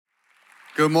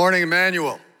Good morning,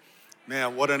 Emmanuel.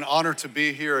 Man, what an honor to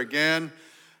be here again,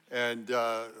 and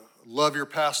love your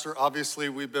pastor. Obviously,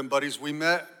 we've been buddies. We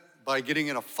met by getting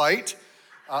in a fight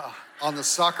on the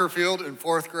soccer field in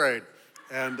fourth grade,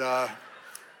 and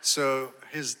so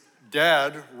his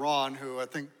dad, Ron, who I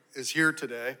think is here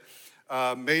today,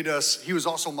 he was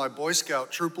also my Boy Scout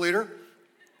troop leader.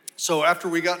 So after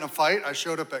we got in a fight, I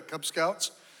showed up at Cub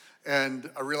Scouts, and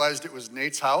I realized it was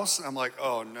Nate's house, and I'm like,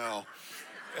 oh no.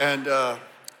 And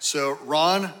so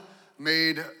Ron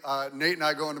made Nate and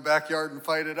I go in the backyard and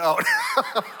fight it out.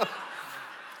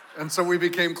 And so we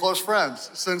became close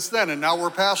friends since then, and now we're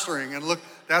pastoring. And look,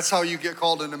 that's how you get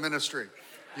called into ministry.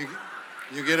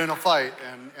 You get in a fight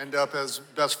and end up as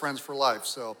best friends for life.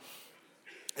 So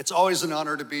it's always an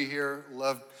honor to be here.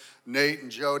 Love Nate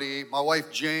and Jody. My wife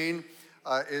Jane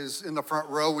is in the front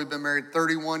row. We've been married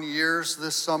 31 years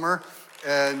this summer,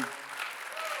 and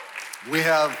we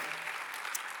have,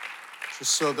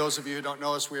 just so those of you who don't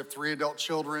know us, we have 3 adult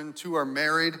children. 2 are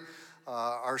married.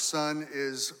 Our son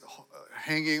is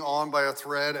hanging on by a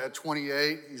thread at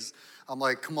 28. I'm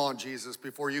like, come on, Jesus,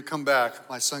 before you come back,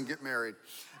 my son get married.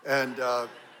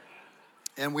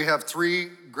 And we have 3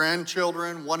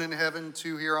 grandchildren, 1 in heaven,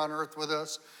 2 here on earth with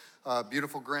us.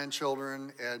 Beautiful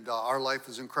grandchildren, and our life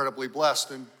is incredibly blessed.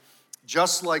 And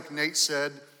just like Nate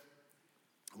said,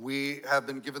 we have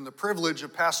been given the privilege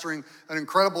of pastoring an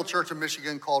incredible church in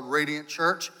Michigan called Radiant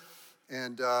Church.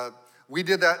 And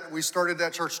we started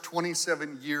that church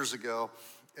 27 years ago.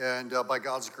 And by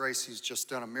God's grace, he's just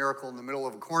done a miracle in the middle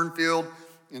of a cornfield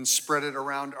and spread it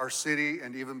around our city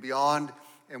and even beyond.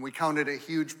 And we count it a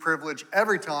huge privilege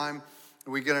every time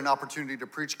we get an opportunity to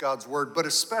preach God's word, but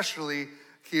especially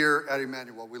here at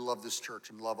Emmanuel. We love this church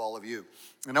and love all of you.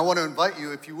 And I want to invite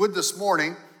you, if you would this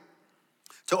morning,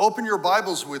 to open your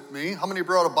Bibles with me. How many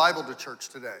brought a Bible to church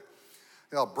today?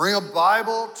 Yeah, bring a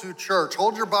Bible to church.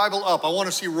 Hold your Bible up. I want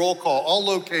to see roll call, all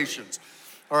locations.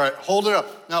 All right, hold it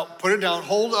up. Now, put it down.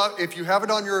 Hold up. If you have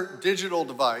it on your digital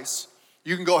device,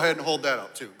 you can go ahead and hold that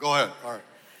up too. Go ahead. All right.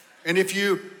 And if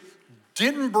you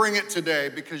didn't bring it today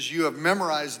because you have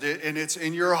memorized it and it's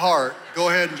in your heart, go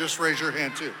ahead and just raise your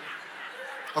hand too.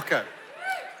 Okay.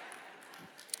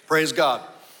 Praise God.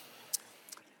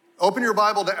 Open your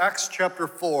Bible to Acts chapter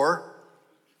 4.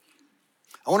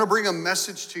 I want to bring a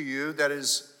message to you that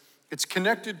it's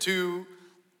connected to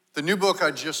the new book I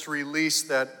just released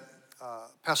that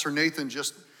Pastor Nathan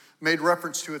just made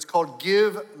reference to. It's called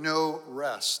Give No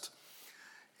Rest.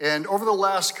 And over the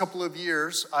last couple of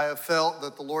years, I have felt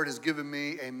that the Lord has given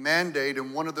me a mandate,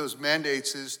 and one of those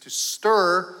mandates is to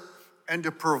stir and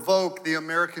to provoke the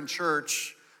American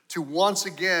church to once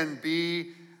again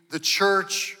be the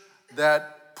church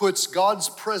that puts God's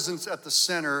presence at the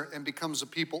center and becomes a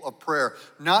people of prayer.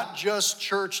 Not just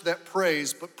church that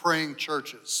prays, but praying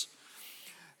churches.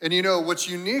 And you know, what's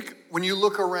unique when you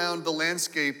look around the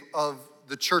landscape of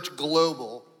the church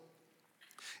global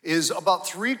is about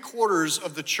 3/4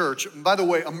 of the church. And by the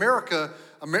way,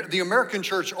 the American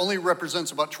church only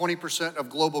represents about 20% of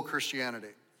global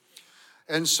Christianity.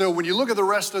 And so when you look at the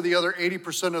rest of the other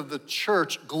 80% of the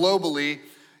church globally,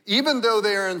 even though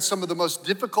they are in some of the most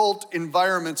difficult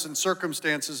environments and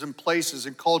circumstances and places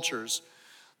and cultures,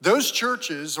 those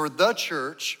churches, or the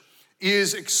church,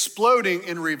 is exploding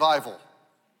in revival.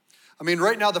 I mean,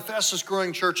 right now the fastest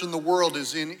growing church in the world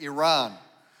is in Iran,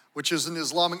 which is an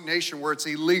Islamic nation where it's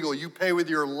illegal. You pay with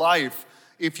your life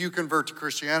if you convert to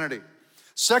Christianity.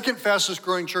 Second fastest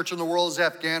growing church in the world is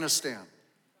Afghanistan.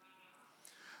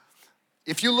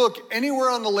 If you look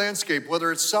anywhere on the landscape,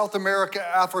 whether it's South America,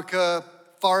 Africa,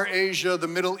 Far Asia, the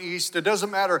Middle East, it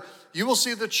doesn't matter. You will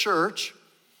see the church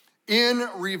in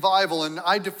revival, and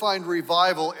I define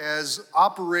revival as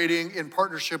operating in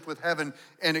partnership with heaven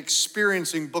and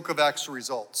experiencing Book of Acts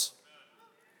results.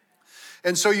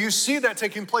 And so you see that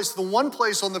taking place. The one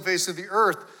place on the face of the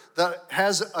earth that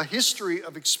has a history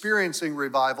of experiencing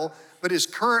revival, but is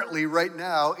currently right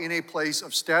now in a place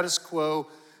of status quo,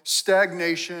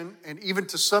 stagnation, and even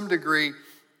to some degree,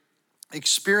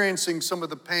 experiencing some of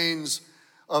the pains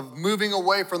of moving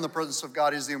away from the presence of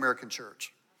God, is the American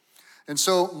church. And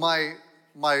so my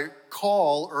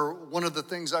call, or one of the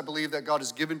things I believe that God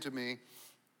has given to me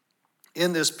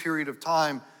in this period of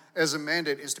time as a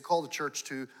mandate, is to call the church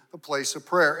to a place of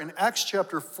prayer. And Acts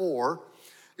chapter 4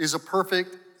 is a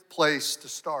perfect place to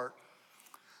start.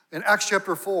 In Acts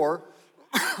chapter 4,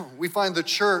 we find the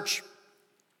church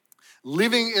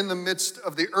living in the midst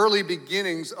of the early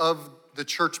beginnings of the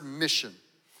church mission.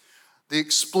 The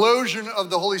explosion of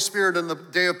the Holy Spirit on the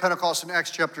day of Pentecost in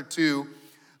Acts chapter 2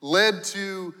 led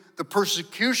to the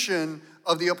persecution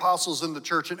of the apostles in the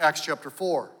church in Acts chapter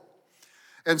 4.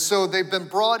 And so they've been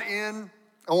brought in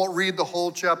I won't read the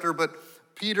whole chapter, but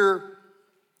Peter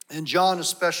and John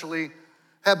especially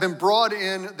have been brought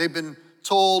in. They've been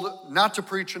told not to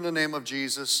preach in the name of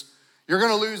Jesus. You're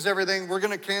going to lose everything. We're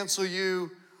going to cancel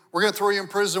you. We're going to throw you in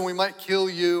prison. We might kill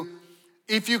you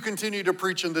if you continue to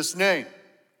preach in this name.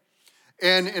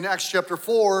 And in Acts chapter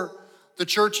 4, the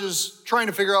church is trying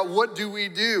to figure out, what do we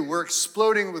do? We're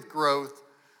exploding with growth.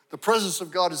 The presence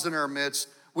of God is in our midst.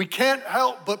 We can't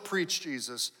help but preach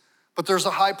Jesus, but there's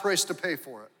a high price to pay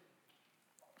for it.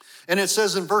 And it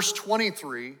says in verse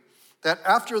 23 that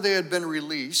after they had been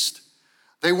released,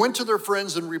 they went to their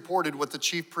friends and reported what the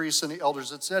chief priests and the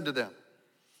elders had said to them.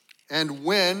 And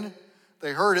when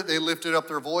they heard it, they lifted up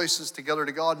their voices together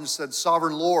to God and said,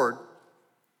 Sovereign Lord,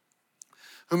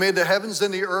 who made the heavens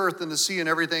and the earth and the sea and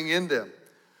everything in them,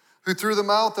 who through the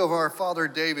mouth of our father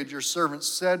David, your servant,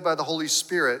 said by the Holy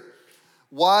Spirit,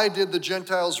 why did the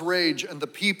Gentiles rage and the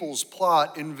peoples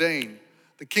plot in vain?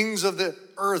 The kings of the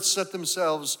earth set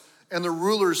themselves, and the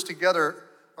rulers together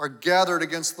are gathered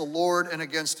against the Lord and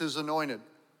against his anointed.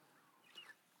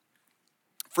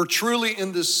 For truly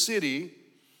in this city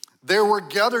there were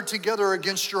gathered together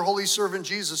against your holy servant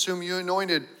Jesus, whom you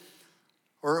anointed,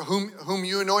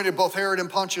 both Herod and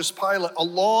Pontius Pilate,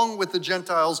 along with the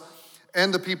Gentiles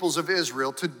and the peoples of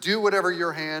Israel, to do whatever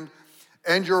your hand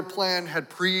and your plan had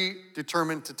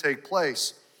predetermined to take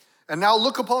place. And now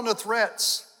look upon the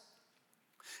threats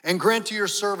and grant to your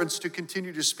servants to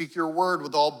continue to speak your word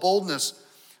with all boldness,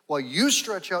 while you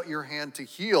stretch out your hand to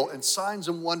heal, and signs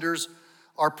and wonders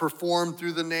are performed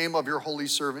through the name of your holy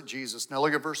servant Jesus. Now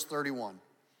look at verse 31.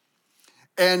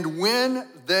 And when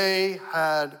they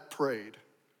had prayed,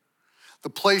 the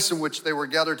place in which they were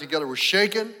gathered together was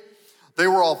shaken. They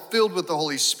were all filled with the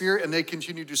Holy Spirit, and they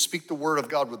continued to speak the word of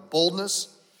God with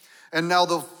boldness. And now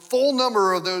the full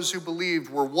number of those who believed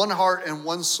were one heart and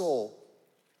one soul.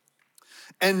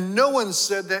 And no one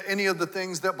said that any of the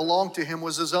things that belonged to him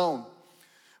was his own,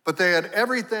 but they had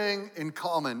everything in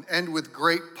common. And with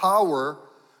great power,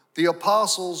 the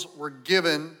apostles were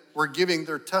giving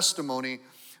their testimony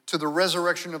to the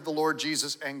resurrection of the Lord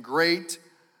Jesus, and great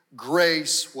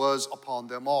grace was upon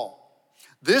them all.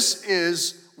 This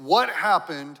is what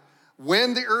happened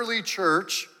when the early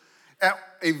church, at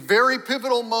a very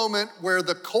pivotal moment where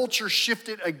the culture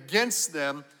shifted against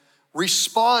them,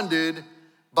 responded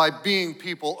by being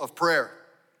people of prayer.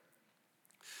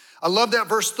 I love that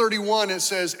verse 31. It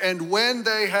says, and when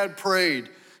they had prayed.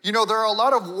 You know, there are a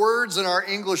lot of words in our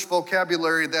English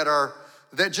vocabulary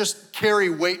that just carry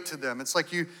weight to them. It's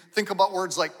like you think about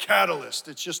words like catalyst.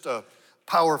 It's just a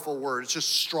powerful word. It's just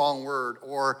a strong word.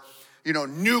 Or, you know,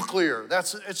 nuclear.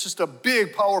 It's just a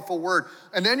big, powerful word.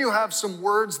 And then you have some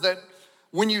words that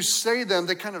when you say them,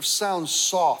 they kind of sound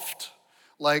soft,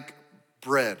 like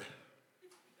bread.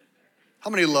 How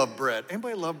many love bread?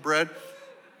 Anybody love bread?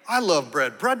 I love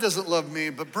bread. Bread doesn't love me,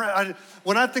 but bread,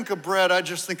 when I think of bread, I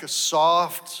just think of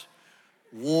soft,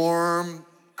 warm,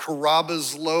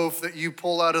 Carrabba's loaf that you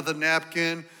pull out of the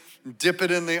napkin, dip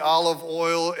it in the olive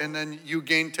oil, and then you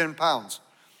gain 10 pounds.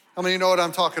 How many know what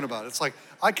I'm talking about? It's like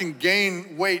I can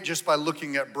gain weight just by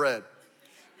looking at bread.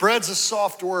 Bread's a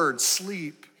soft word,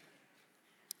 sleep.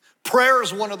 Prayer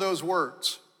is one of those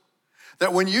words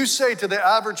that when you say to the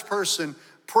average person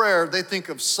prayer, they think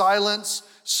of silence,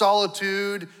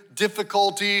 solitude,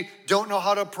 difficulty, don't know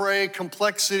how to pray,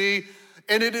 complexity.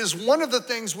 And it is one of the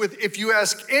things if you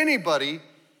ask anybody,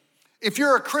 if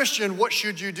you're a Christian, what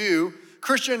should you do?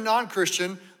 Christian,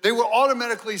 non-Christian, they will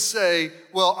automatically say,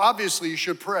 well, obviously you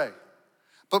should pray.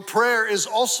 But prayer is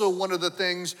also one of the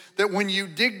things that when you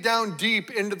dig down deep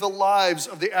into the lives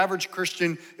of the average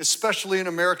Christian, especially in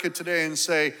America today, and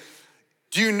say,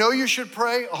 do you know you should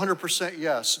pray? 100%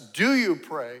 yes. Do you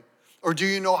pray? Or do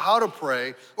you know how to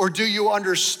pray? Or do you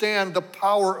understand the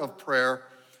power of prayer?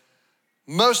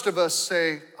 Most of us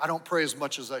say, I don't pray as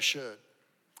much as I should.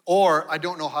 Or I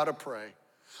don't know how to pray.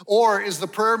 Or is the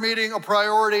prayer meeting a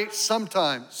priority?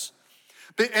 Sometimes.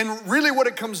 And really what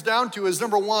it comes down to is,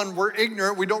 number one, we're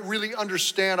ignorant. We don't really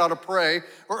understand how to pray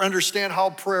or understand how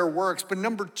prayer works. But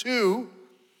number two,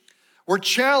 we're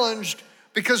challenged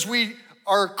because we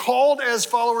are called as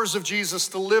followers of Jesus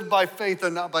to live by faith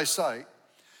and not by sight.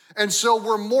 And so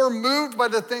we're more moved by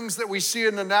the things that we see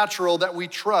in the natural that we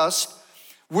trust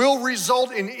will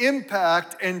result in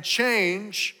impact and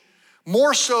change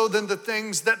more so than the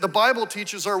things that the Bible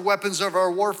teaches are weapons of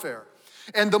our warfare.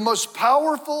 And the most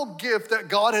powerful gift that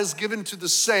God has given to the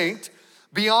saint,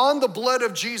 beyond the blood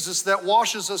of Jesus that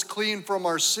washes us clean from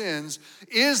our sins,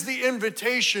 is the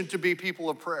invitation to be people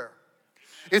of prayer.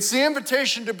 It's the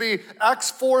invitation to be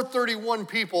Acts 4:31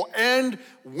 people, and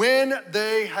when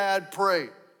they had prayed.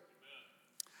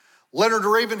 Leonard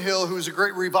Ravenhill, who was a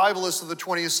great revivalist of the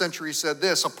 20th century, said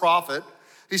this, a prophet.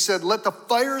 He said, "Let the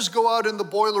fires go out in the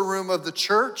boiler room of the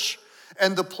church,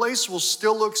 and the place will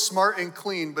still look smart and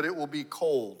clean, but it will be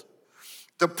cold."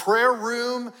 The prayer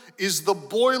room is the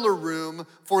boiler room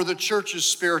for the church's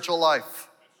spiritual life.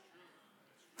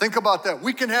 Think about that.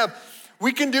 We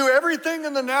can do everything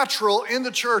in the natural in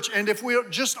the church, and if we're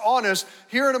just honest,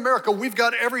 here in America, we've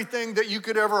got everything that you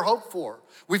could ever hope for.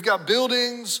 We've got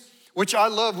buildings, which I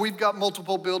love. We've got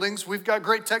multiple buildings. We've got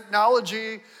great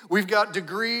technology. We've got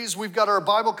degrees. We've got our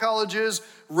Bible colleges,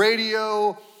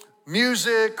 radio,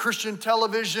 music, Christian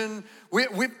television.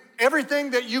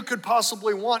 Everything that you could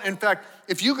possibly want. In fact,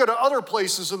 if you go to other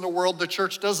places in the world, the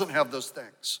church doesn't have those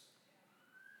things.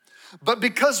 But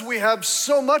because we have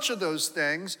so much of those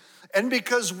things, and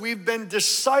because we've been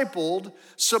discipled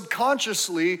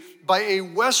subconsciously by a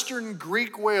Western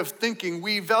Greek way of thinking,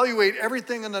 we evaluate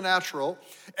everything in the natural,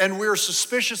 and we're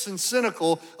suspicious and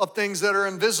cynical of things that are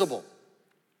invisible.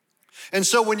 And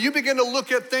so when you begin to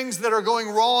look at things that are going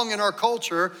wrong in our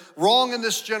culture, wrong in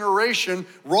this generation,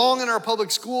 wrong in our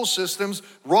public school systems,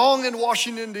 wrong in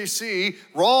Washington, D.C.,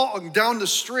 wrong down the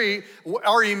street,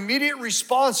 our immediate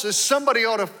response is somebody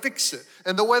ought to fix it.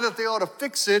 And the way that they ought to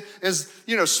fix it is,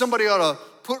 somebody ought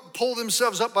to pull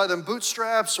themselves up by them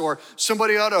bootstraps, or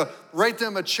somebody ought to write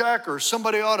them a check, or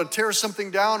somebody ought to tear something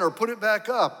down or put it back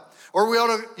up. Or we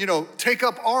ought to, take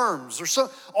up arms, or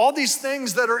so, all these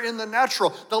things that are in the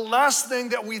natural. The last thing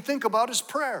that we think about is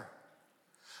prayer.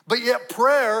 But yet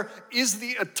prayer is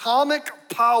the atomic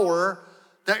power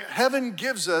that heaven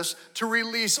gives us to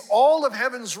release all of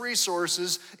heaven's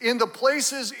resources in the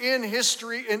places in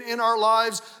history and in our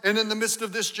lives and in the midst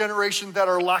of this generation that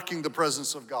are lacking the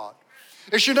presence of God.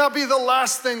 It should not be the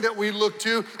last thing that we look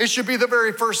to. It should be the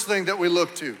very first thing that we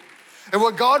look to. And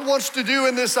what God wants to do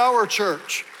in this hour,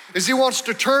 church, is he wants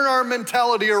to turn our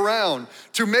mentality around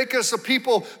to make us a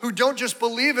people who don't just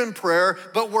believe in prayer,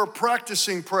 but we're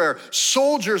practicing prayer,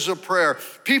 soldiers of prayer.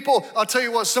 People, I'll tell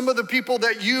you what, some of the people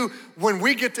that when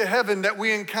we get to heaven that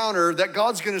we encounter, that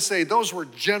God's gonna say, those were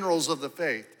generals of the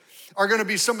faith, are gonna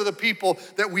be some of the people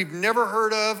that we've never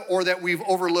heard of or that we've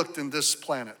overlooked in this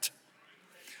planet.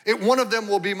 One of them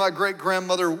will be my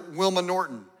great-grandmother, Wilma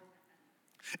Norton.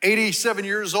 87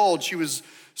 years old, she was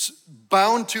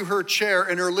bound to her chair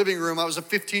in her living room. I was a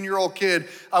 15-year-old kid.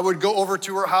 I would go over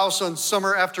to her house on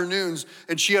summer afternoons,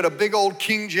 and she had a big old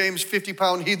King James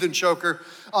 50-pound heathen choker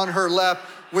on her lap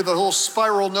with a little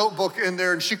spiral notebook in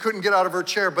there, and she couldn't get out of her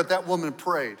chair, but that woman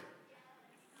prayed.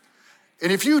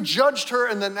 And if you judged her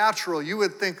in the natural, you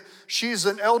would think she's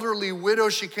an elderly widow.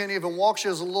 She can't even walk. She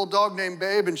has a little dog named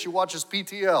Babe, and she watches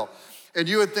PTL. And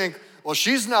you would think, well,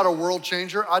 she's not a world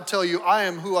changer. I tell you, I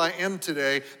am who I am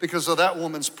today because of that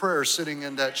woman's prayer sitting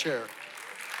in that chair.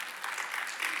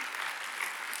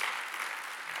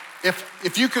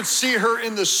 If you could see her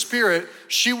in the spirit,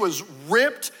 she was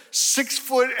ripped,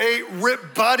 6'8",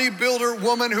 ripped bodybuilder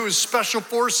woman who was Special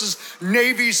Forces,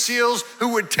 Navy SEALs,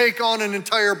 who would take on an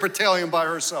entire battalion by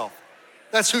herself.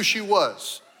 That's who she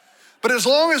was. But as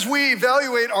long as we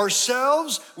evaluate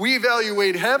ourselves, we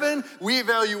evaluate heaven, we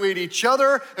evaluate each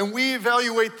other, and we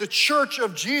evaluate the church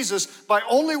of Jesus by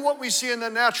only what we see in the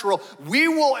natural, we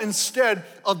will, instead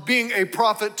of being a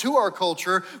prophet to our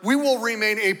culture, we will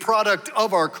remain a product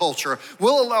of our culture.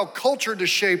 We'll allow culture to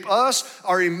shape us,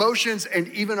 our emotions, and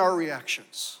even our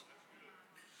reactions.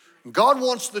 God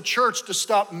wants the church to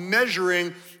stop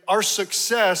measuring our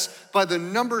success by the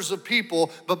numbers of people,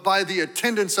 but by the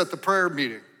attendance at the prayer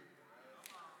meeting.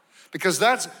 Because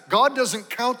God doesn't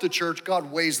count the church,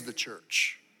 God weighs the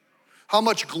church. How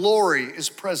much glory is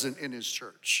present in his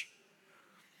church.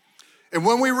 And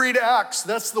when we read Acts,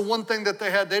 that's the one thing that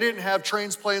they had. They didn't have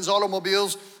trains, planes,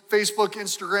 automobiles, Facebook,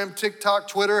 Instagram, TikTok,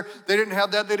 Twitter. They didn't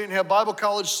have that. They didn't have Bible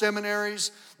college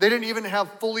seminaries. They didn't even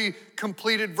have fully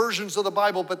completed versions of the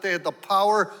Bible, but they had the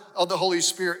power of the Holy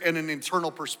Spirit and an eternal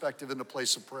perspective in the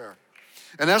place of prayer.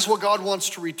 And that's what God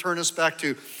wants to return us back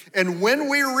to. And when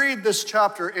we read this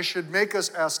chapter, it should make us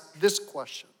ask this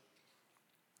question.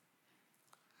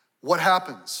 What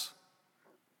happens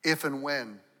if and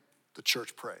when the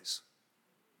church prays?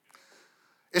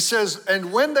 It says,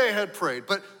 and when they had prayed,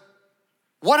 but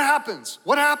what happens?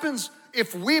 What happens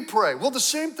if we pray? Will the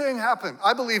same thing happen?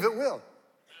 I believe it will.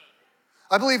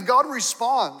 I believe God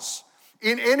responds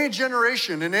in any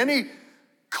generation, in any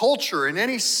culture, in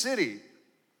any city,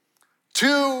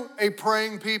 to a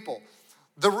praying people.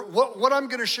 What I'm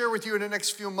gonna share with you in the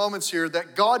next few moments here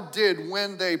that God did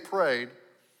when they prayed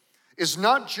is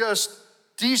not just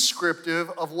descriptive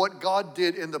of what God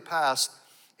did in the past,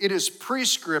 it is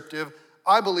prescriptive,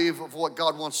 I believe, of what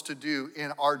God wants to do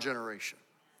in our generation.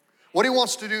 What he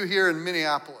wants to do here in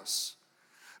Minneapolis.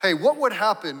 Hey, what would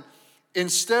happen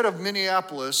instead of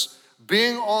Minneapolis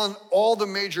being on all the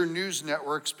major news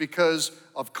networks because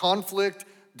of conflict,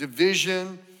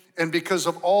 division, and because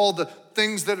of all the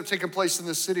things that have taken place in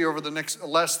the city over the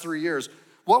last 3 years?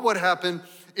 What would happen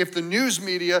if the news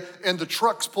media and the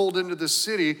trucks pulled into this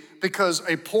city because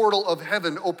a portal of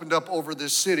heaven opened up over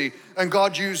this city and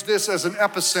God used this as an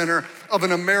epicenter of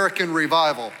an American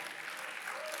revival?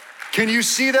 Can you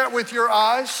see that with your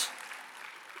eyes?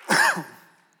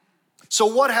 So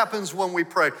what happens when we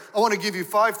pray? I want to give you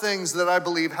 5 things that I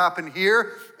believe happen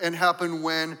here and happen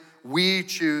when we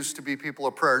choose to be people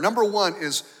of prayer. Number 1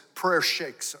 is prayer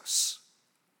shakes us.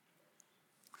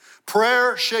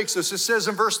 Prayer shakes us. It says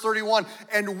in verse 31,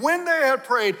 and when they had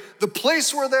prayed, the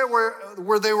place where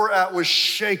they were at was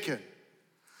shaken.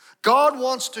 God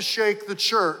wants to shake the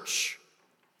church,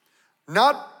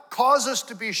 not cause us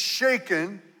to be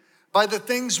shaken by the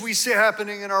things we see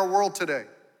happening in our world today.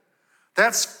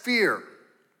 That's fear.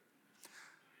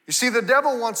 You see, the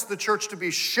devil wants the church to be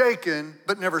shaken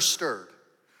but never stirred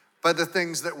by the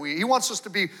things that he wants us to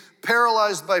be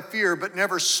paralyzed by fear but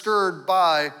never stirred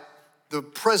by the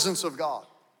presence of God.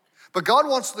 But God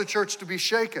wants the church to be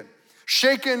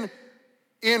shaken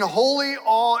in holy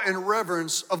awe and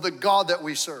reverence of the God that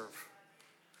we serve.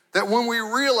 That when we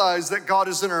realize that God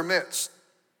is in our midst,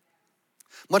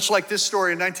 much like this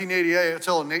story in 1988, I'll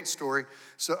tell a Nate story.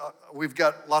 So we've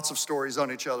got lots of stories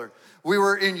on each other. We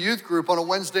were in youth group on a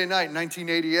Wednesday night,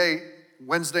 1988,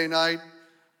 Wednesday night,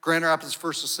 Grand Rapids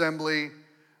First Assembly,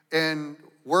 and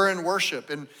we're in worship.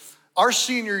 And our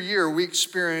senior year, we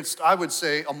experienced, I would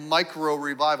say, a micro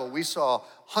revival. We saw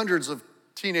hundreds of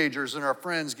teenagers and our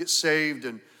friends get saved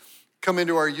and come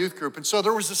into our youth group. And so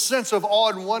there was a sense of awe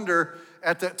and wonder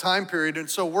at that time period. And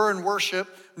so we're in worship,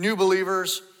 new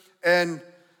believers, and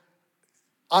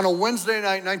on a Wednesday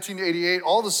night, 1988,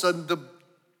 all of a sudden the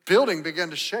building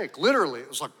began to shake. Literally, it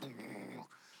was like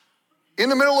in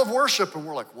the middle of worship, and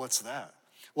we're like, what's that?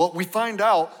 Well, we find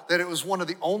out that it was one of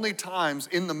the only times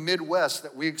in the Midwest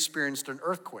that we experienced an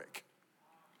earthquake.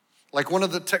 Like one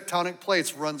of the tectonic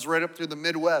plates runs right up through the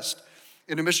Midwest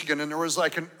into Michigan, and there was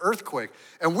like an earthquake.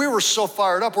 And we were so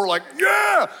fired up, we're like,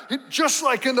 yeah, just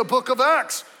like in the book of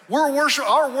Acts. Our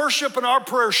worship and our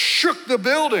prayer shook the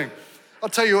building. I'll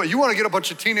tell you what, you want to get a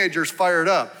bunch of teenagers fired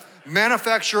up,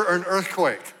 manufacture an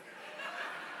earthquake.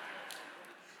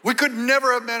 We could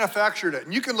never have manufactured it.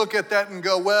 And you can look at that and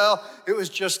go, well, it was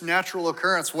just natural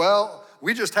occurrence. Well,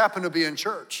 we just happened to be in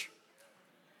church.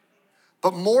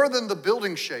 But more than the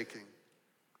building shaking,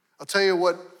 I'll tell you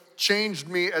what changed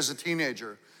me as a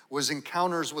teenager was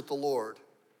encounters with the Lord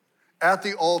at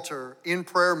the altar in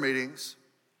prayer meetings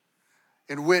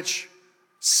in which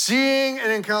seeing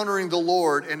and encountering the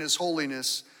Lord in his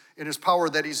holiness, in his power,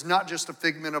 that he's not just a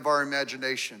figment of our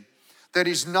imagination, that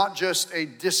he's not just a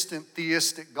distant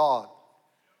theistic God,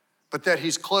 but that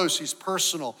he's close, he's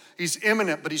personal, he's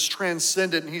immanent, but he's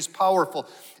transcendent and he's powerful.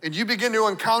 And you begin to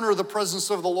encounter the presence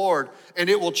of the Lord and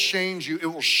it will change you, it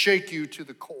will shake you to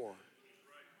the core.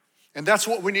 And that's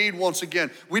what we need once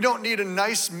again. We don't need a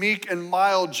nice, meek, and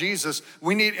mild Jesus.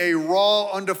 We need a raw,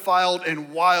 undefiled,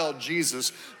 and wild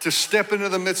Jesus to step into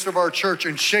the midst of our church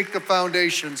and shake the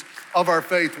foundations of our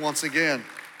faith once again.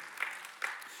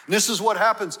 And this is what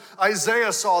happens.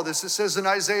 Isaiah saw this. It says in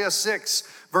Isaiah 6,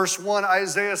 verse 1,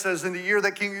 Isaiah says, in the year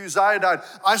that King Uzziah died,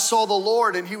 I saw the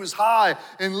Lord, and he was high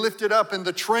and lifted up, and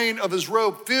the train of his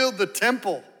robe filled the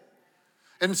temple.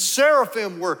 And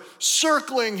seraphim were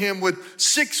circling him with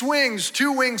 6 wings,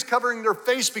 2 wings covering their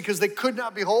face because they could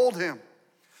not behold him.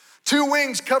 2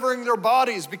 wings covering their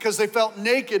bodies because they felt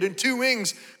naked, and 2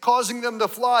 wings causing them to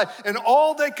fly. And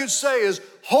all they could say is,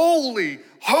 holy,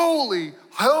 holy,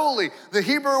 holy. The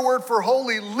Hebrew word for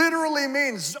holy literally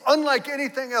means, unlike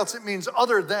anything else, it means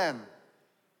other than.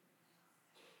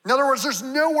 In other words, there's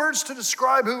no words to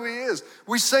describe who he is.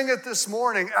 We sang it this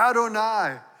morning,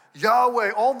 Adonai,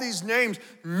 Yahweh, all these names,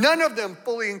 none of them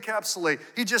fully encapsulate.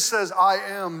 He just says, I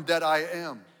am that I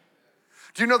am.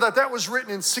 Do you know that that was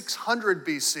written in 600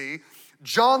 BC?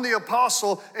 John the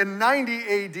Apostle in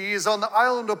 90 AD is on the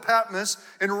island of Patmos.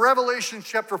 In Revelation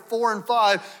chapter 4 and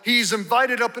 5, he's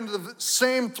invited up into the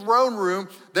same throne room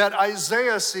that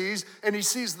Isaiah sees, and he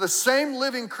sees the same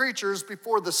living creatures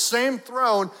before the same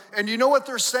throne. And you know what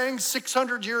they're saying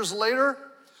 600 years later?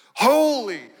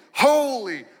 Holy,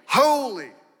 holy, holy.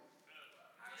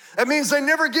 That means they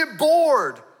never get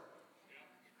bored.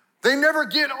 They never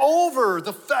get over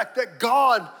the fact that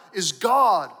God is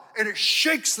God, and it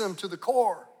shakes them to the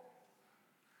core.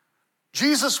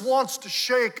 Jesus wants to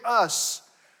shake us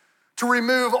to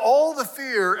remove all the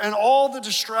fear and all the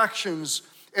distractions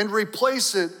and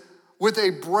replace it with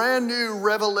a brand new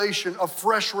revelation, a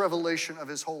fresh revelation of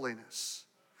his holiness.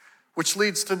 Which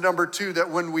leads to number 2,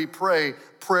 that when we pray,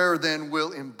 prayer then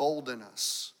will embolden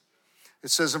us.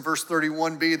 It says in verse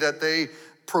 31b that they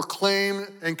proclaim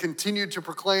and continue to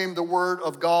proclaim the word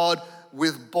of God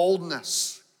with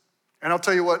boldness. And I'll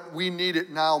tell you what, we need it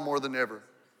now more than ever.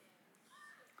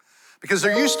 Because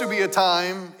there used to be a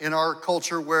time in our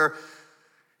culture where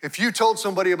if you told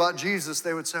somebody about Jesus,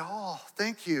 they would say, oh,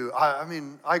 thank you.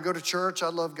 I go to church, I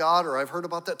love God, or I've heard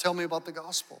about that, tell me about the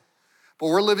gospel. But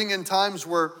we're living in times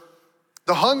where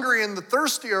the hungry and the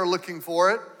thirsty are looking for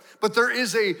it, but there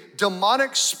is a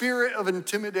demonic spirit of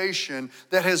intimidation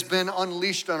that has been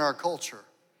unleashed on our culture.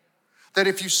 That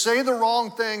if you say the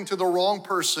wrong thing to the wrong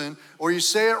person, or you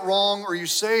say it wrong, or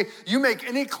you make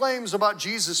any claims about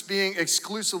Jesus being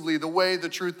exclusively the way, the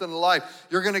truth, and the life,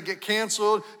 you're gonna get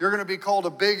canceled, you're gonna be called a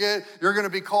bigot, you're gonna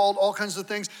be called all kinds of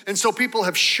things. And so people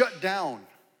have shut down.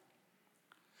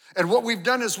 And what we've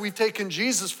done is we've taken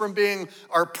Jesus from being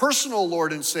our personal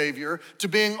Lord and Savior to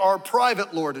being our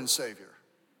private Lord and Savior,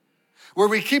 where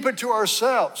we keep it to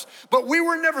ourselves. But we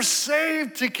were never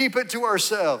saved to keep it to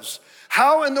ourselves.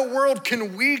 How in the world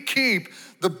can we keep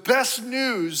the best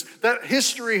news that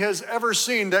history has ever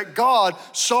seen, that God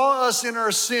saw us in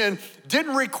our sin,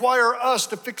 didn't require us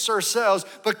to fix ourselves,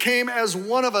 but came as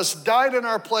one of us, died in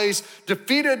our place,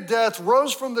 defeated death,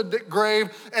 rose from the grave,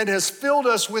 and has filled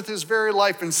us with his very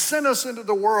life and sent us into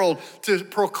the world to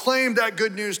proclaim that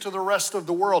good news to the rest of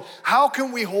the world? How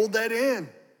can we hold that in?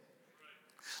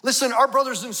 Listen, our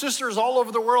brothers and sisters all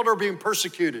over the world are being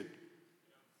persecuted.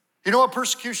 You know what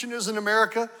persecution is in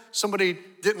America? Somebody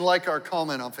didn't like our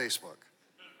comment on Facebook.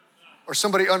 Or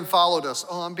somebody unfollowed us.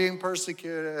 Oh, I'm being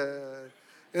persecuted.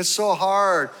 It's so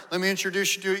hard. Let me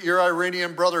introduce you to your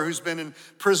Iranian brother who's been in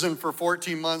prison for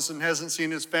 14 months and hasn't seen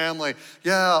his family.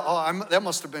 Yeah, that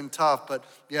must have been tough, but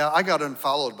yeah, I got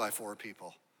unfollowed by 4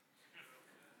 people.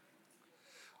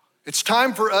 It's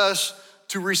time for us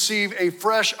to receive a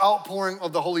fresh outpouring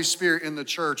of the Holy Spirit in the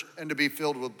church and to be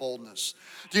filled with boldness.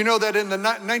 Do you know that in the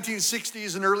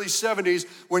 1960s and early 70s,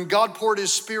 when God poured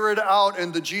his Spirit out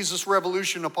in the Jesus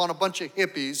Revolution upon a bunch of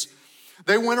hippies,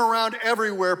 they went around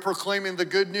everywhere proclaiming the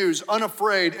good news,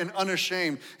 unafraid and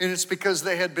unashamed. And it's because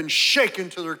they had been shaken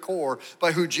to their core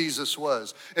by who Jesus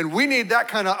was. And we need that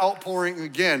kind of outpouring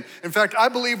again. In fact, I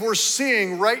believe we're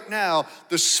seeing right now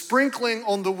the sprinkling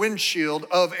on the windshield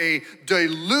of a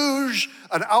deluge,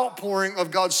 an outpouring of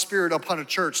God's Spirit upon a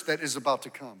church that is about to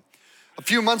come. A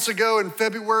few months ago in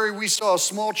February, we saw a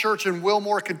small church in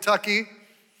Wilmore, Kentucky,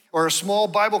 or a small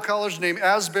Bible college named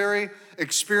Asbury,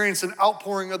 experience an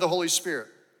outpouring of the Holy Spirit.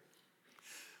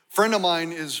 A friend of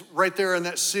mine is right there in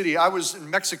that city. I was in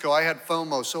Mexico. I had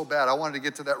FOMO so bad. I wanted to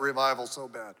get to that revival so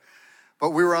bad.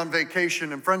 But we were on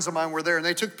vacation, and friends of mine were there, and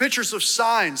they took pictures of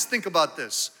signs. Think about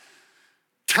this.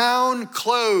 Town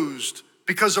closed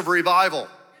because of revival.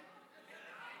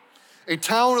 A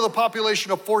town with a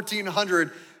population of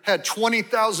 1,400 had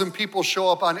 20,000 people show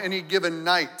up on any given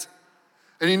night.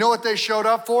 And you know what they showed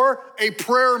up for? A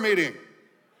prayer meeting.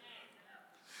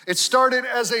 It started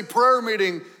as a prayer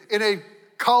meeting in a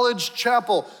college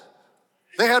chapel.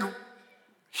 They had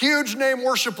huge name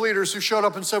worship leaders who showed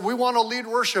up and said, we want to lead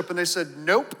worship. And they said,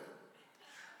 nope.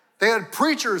 They had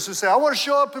preachers who said, I want to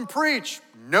show up and preach.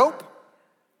 Nope.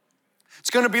 It's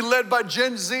going to be led by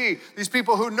Gen Z, these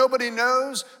people who nobody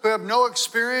knows, who have no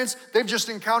experience. They've just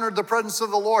encountered the presence of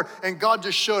the Lord, and God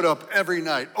just showed up every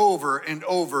night over and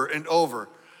over and over.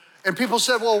 And people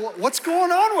said, well, what's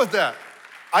going on with that?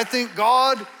 I think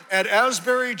God at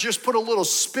Asbury just put a little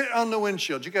spit on the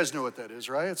windshield. You guys know what that is,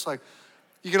 right? It's like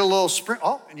you get a little sprint,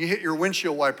 and you hit your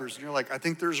windshield wipers, and you're like, I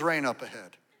think there's rain up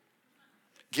ahead.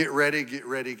 Get ready, get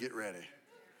ready, get ready.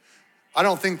 I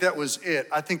don't think that was it.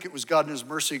 I think it was God in his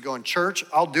mercy going, church,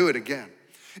 I'll do it again.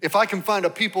 If I can find a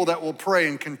people that will pray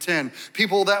and contend,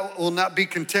 people that will not be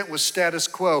content with status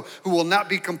quo, who will not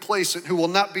be complacent, who will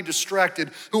not be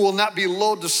distracted, who will not be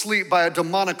lulled to sleep by a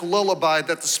demonic lullaby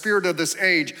that the spirit of this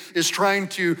age is trying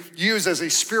to use as a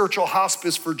spiritual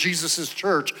hospice for Jesus'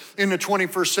 church in the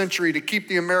 21st century to keep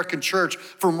the American church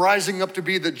from rising up to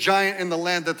be the giant in the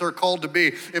land that they're called to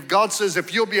be. If God says,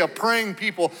 if you'll be a praying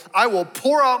people, I will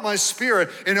pour out my Spirit,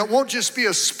 and it won't just be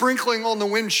a sprinkling on the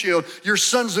windshield. Your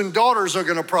sons and daughters are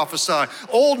going to prophesy.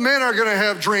 Old men are going to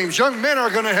have dreams. Young men are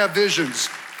going to have visions.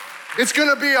 It's going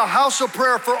to be a house of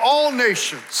prayer for all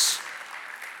nations.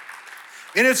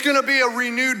 And it's going to be a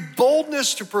renewed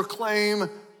boldness to proclaim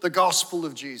the gospel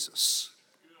of Jesus.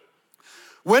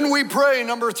 When we pray,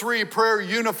 number 3, prayer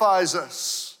unifies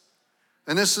us.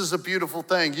 And this is a beautiful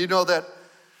thing. You know that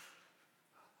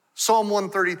Psalm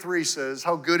 133 says,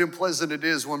 how good and pleasant it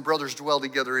is when brothers dwell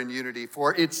together in unity,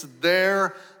 for it's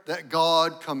there that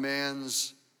God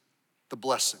commands the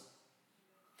blessing.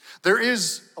 There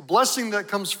is a blessing that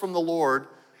comes from the Lord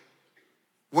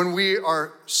when we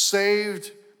are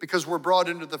saved because we're brought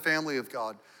into the family of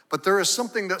God. But there is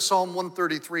something that Psalm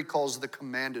 133 calls the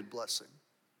commanded blessing.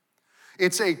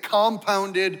 It's a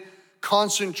compounded,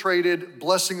 concentrated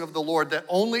blessing of the Lord that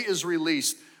only is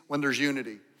released when there's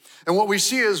unity. And what we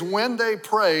see is when they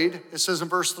prayed, it says in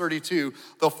verse 32,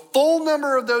 the full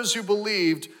number of those who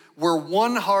believed were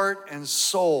one heart and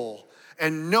soul.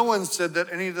 And no one said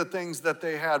that any of the things that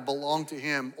they had belonged to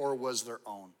him or was their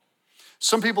own.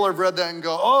 Some people have read that and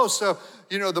go, oh, so,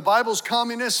 the Bible's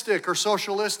communistic or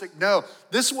socialistic. No,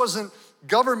 this wasn't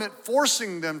government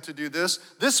forcing them to do this.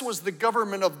 This was the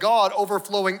government of God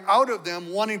overflowing out of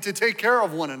them, wanting to take care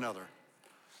of one another.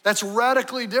 That's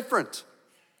radically different.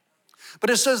 But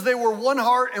it says they were one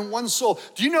heart and one soul.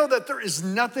 Do you know that there is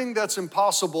nothing that's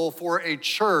impossible for a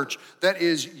church that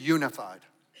is unified?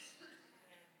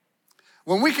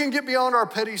 When we can get beyond our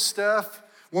petty stuff,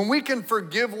 when we can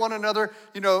forgive one another,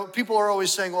 people are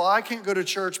always saying, well, I can't go to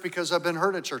church because I've been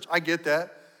hurt at church. I get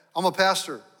that. I'm a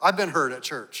pastor. I've been hurt at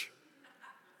church.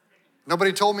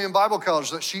 Nobody told me in Bible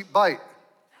college that sheep bite.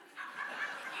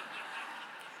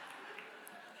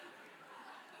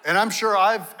 And I'm sure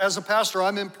as a pastor,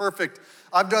 I'm imperfect.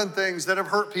 I've done things that have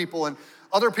hurt people and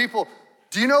other people.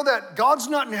 Do you know that God's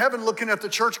not in heaven looking at the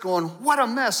church going, what a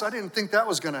mess. I didn't think that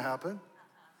was going to happen.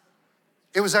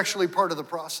 It was actually part of the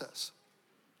process.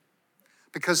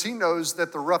 Because he knows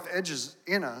that the rough edges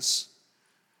in us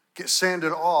get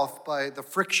sanded off by the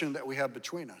friction that we have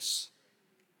between us.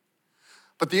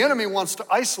 But the enemy wants to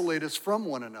isolate us from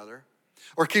one another,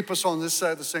 or keep us on this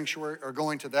side of the sanctuary, or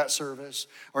going to that service,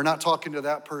 or not talking to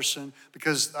that person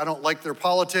because I don't like their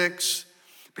politics,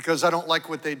 because I don't like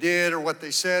what they did or what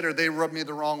they said, or they rubbed me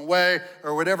the wrong way,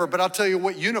 or whatever. But I'll tell you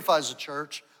what unifies a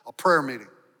church: a prayer meeting.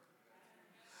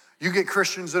 You get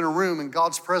Christians in a room and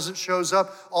God's presence shows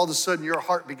up, all of a sudden your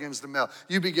heart begins to melt.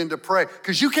 You begin to pray,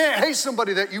 because you can't hate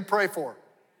somebody that you pray for.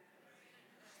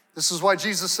 This is why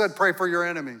Jesus said, pray for your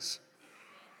enemies.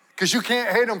 Because you can't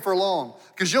hate them for long.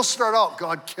 Because you'll start out,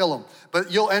 God, kill them.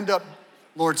 But you'll end up,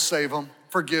 Lord, save them,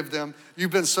 forgive them. You've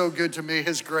been so good to me,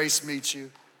 his grace meets you.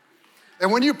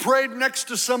 And when you prayed next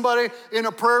to somebody in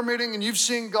a prayer meeting and you've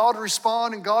seen God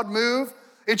respond and God move,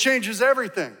 it changes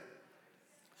everything.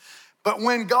 But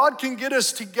when God can get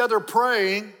us together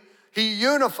praying, he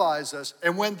unifies us.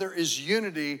 And when there is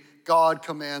unity, God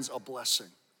commands a blessing.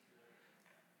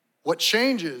 What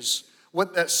changes,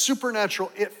 what that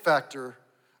supernatural it factor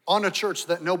on a church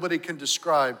that nobody can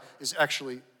describe, is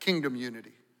actually kingdom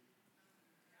unity.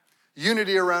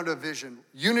 Unity around a vision,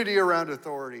 unity around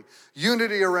authority,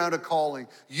 unity around a calling,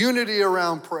 unity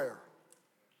around prayer.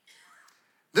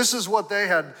 This is what they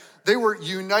had. They were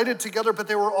united together, but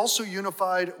they were also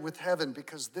unified with heaven,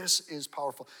 because this is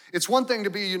powerful. It's one thing to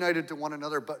be united to one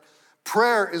another, but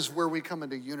prayer is where we come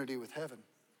into unity with heaven.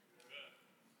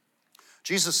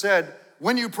 Jesus said,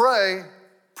 when you pray,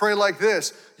 pray like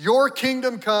this: your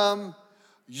kingdom come,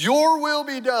 your will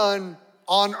be done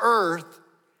on earth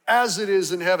as it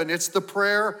is in heaven. It's the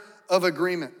prayer of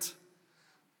agreement.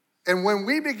 And when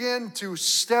we begin to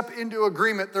step into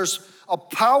agreement, there's a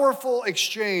powerful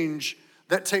exchange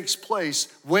that takes place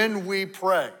when we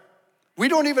pray. We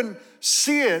don't even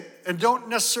see it and don't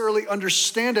necessarily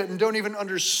understand it and don't even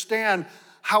understand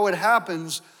how it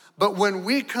happens. But when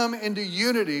we come into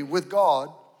unity with God,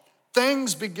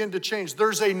 things begin to change.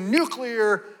 There's a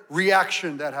nuclear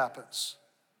reaction that happens.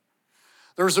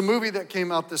 There was a movie that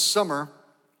came out this summer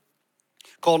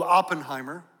called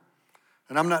Oppenheimer.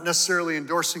 And I'm not necessarily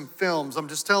endorsing films. I'm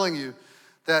just telling you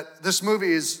that this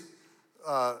movie is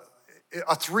a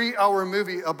 3-hour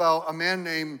movie about a man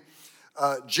named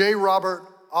J. Robert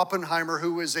Oppenheimer,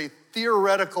 who is a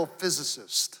theoretical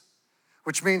physicist,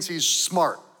 which means he's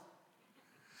smart.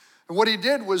 And what he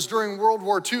did was, during World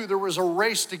War II, there was a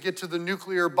race to get to the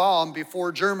nuclear bomb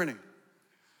before Germany.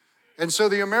 And so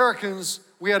the Americans,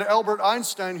 we had Albert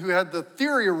Einstein, who had the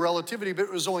theory of relativity, but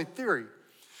it was only theory.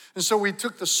 And so we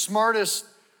took the smartest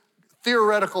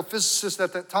theoretical physicist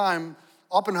at that time,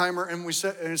 Oppenheimer, and we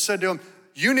said to him,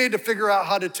 you need to figure out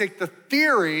how to take the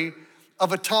theory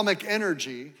of atomic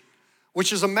energy,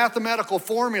 which is a mathematical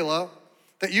formula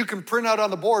that you can print out on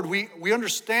the board. We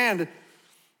understand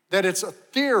that it's a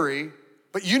theory,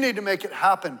 but you need to make it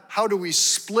happen. How do we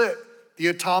split the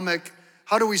atomic?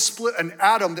 How do we split an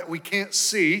atom that we can't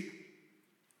see?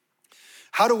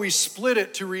 How do we split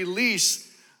it to release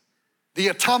the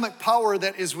atomic power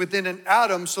that is within an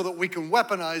atom so that we can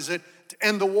weaponize it to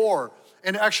end the war?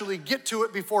 and actually get to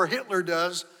it before Hitler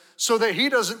does so that he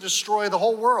doesn't destroy the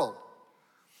whole world.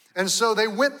 And so they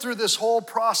went through this whole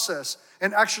process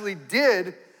and actually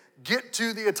did get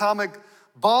to the atomic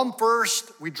bomb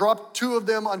first. We dropped 2 of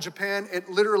them on Japan. It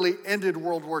literally ended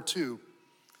World War II.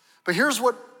 But here's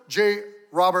what J.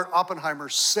 Robert Oppenheimer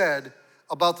said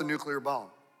about the nuclear bomb.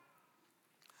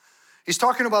 He's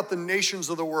talking about the nations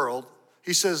of the world.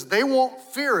 He says they won't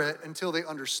fear it until they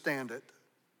understand it.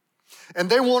 And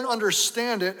they won't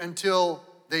understand it until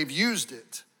they've used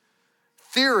it.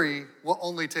 Theory will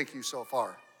only take you so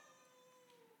far.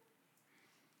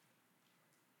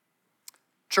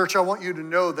 Church, I want you to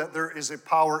know that there is a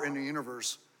power in the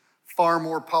universe far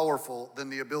more powerful than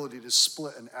the ability to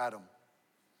split an atom.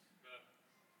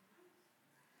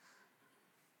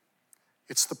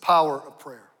 It's the power of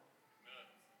prayer.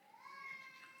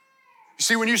 You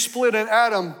see, when you split an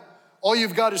atom, all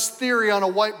you've got is theory on a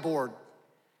whiteboard.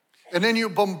 And then you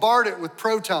bombard it with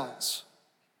protons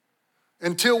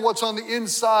until what's on the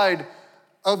inside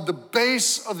of the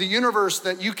base of the universe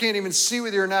that you can't even see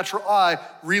with your natural eye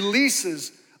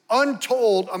releases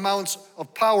untold amounts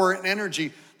of power and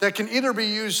energy that can either be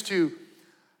used to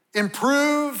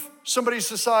improve somebody's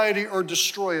society or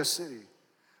destroy a city.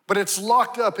 But it's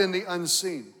locked up in the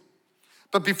unseen.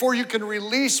 But before you can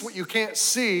release what you can't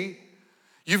see,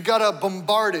 you've got to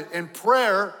bombard it. And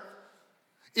prayer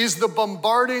is the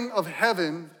bombarding of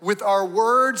heaven with our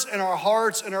words and our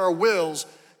hearts and our wills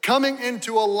coming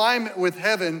into alignment with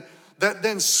heaven that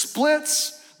then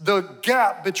splits the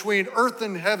gap between earth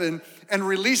and heaven and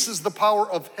releases the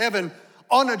power of heaven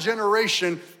on a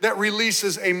generation that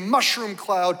releases a mushroom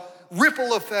cloud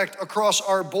ripple effect across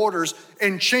our borders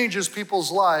and changes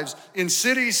people's lives in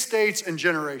cities, states, and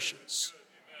generations.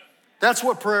 That's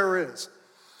what prayer is.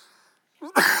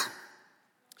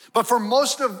 But for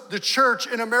most of the church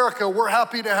in America, we're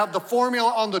happy to have the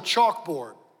formula on the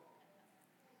chalkboard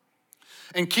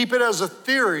and keep it as a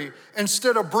theory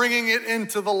instead of bringing it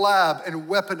into the lab and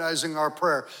weaponizing our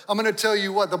prayer. I'm gonna tell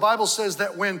you what, the Bible says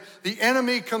that when the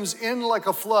enemy comes in like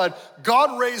a flood,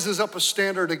 God raises up a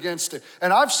standard against it.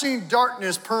 And I've seen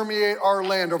darkness permeate our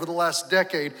land over the last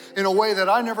decade in a way that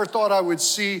I never thought I would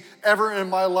see ever in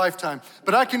my lifetime.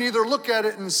 But I can either look at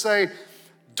it and say,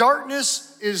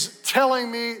 darkness is telling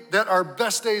me that our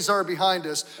best days are behind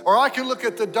us. Or I can look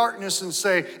at the darkness and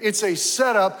say, it's a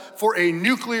setup for a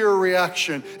nuclear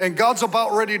reaction. And God's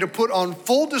about ready to put on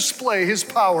full display his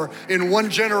power in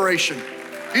one generation.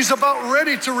 He's about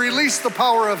ready to release the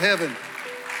power of heaven.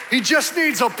 He just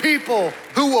needs a people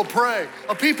who will pray,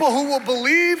 a people who will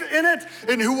believe in it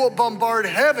and who will bombard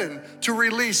heaven to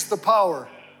release the power.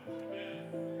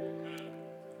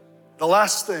 The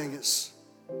last thing is,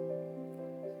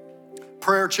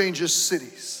 prayer changes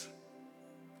cities.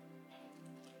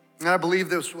 And I believe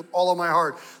this with all of my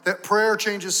heart, that prayer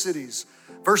changes cities.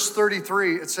 Verse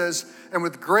 33, it says, and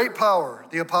with great power,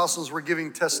 the apostles were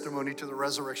giving testimony to the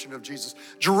resurrection of Jesus.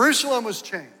 Jerusalem was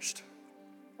changed.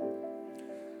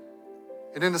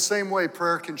 And in the same way,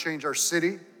 prayer can change our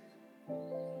city.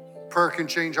 Prayer can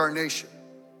change our nation.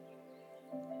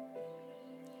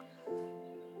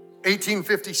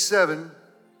 1857,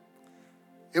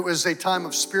 it was a time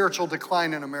of spiritual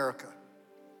decline in America.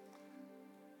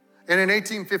 And in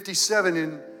 1857,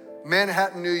 in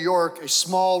Manhattan, New York, a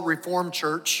small Reformed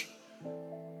church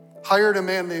hired a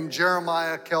man named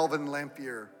Jeremiah Calvin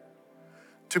Lampier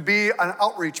to be an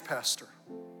outreach pastor.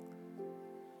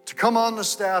 To come on the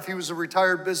staff, he was a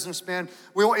retired businessman.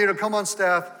 We want you to come on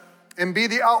staff and be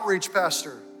the outreach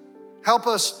pastor. Help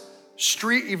us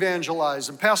street evangelize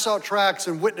and pass out tracts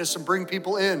and witness and bring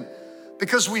people in.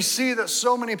 Because we see that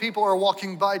so many people are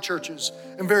walking by churches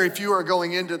and very few are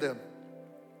going into them.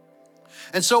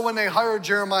 And so when they hired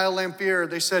Jeremiah Lampier,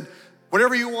 they said,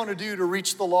 whatever you want to do to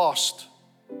reach the lost,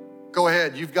 go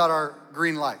ahead, you've got our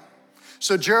green light.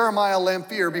 So Jeremiah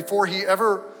Lampier, before he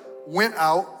ever went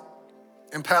out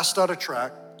and passed out a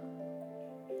tract,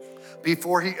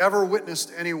 before he ever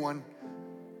witnessed anyone,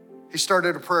 he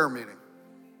started a prayer meeting.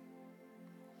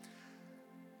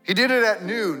 He did it at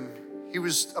noon. He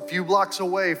was a few blocks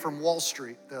away from Wall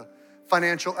Street, the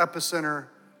financial epicenter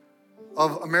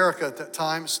of America at that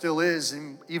time, still is,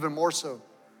 and even more so.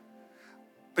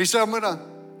 But he said, I'm gonna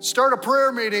start a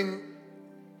prayer meeting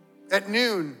at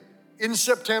noon in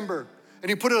September. And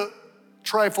he put a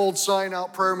trifold sign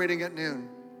out, prayer meeting at noon.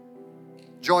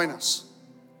 Join us.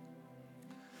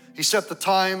 He set the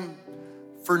time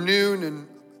for noon and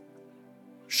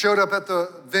showed up at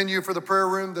the venue for the prayer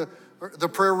room, the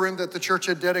prayer room that the church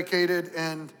had dedicated,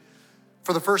 and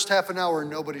for the first half an hour,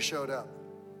 nobody showed up.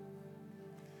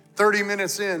 30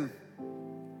 minutes in,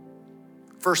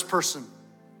 first person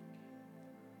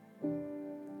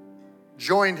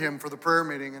joined him for the prayer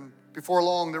meeting, and before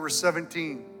long, there were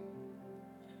 17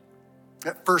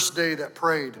 that first day that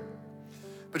prayed.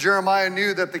 But Jeremiah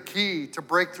knew that the key to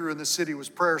breakthrough in the city was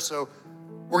prayer, so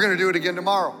we're going to do it again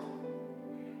tomorrow.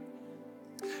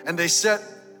 And they set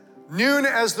noon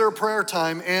as their prayer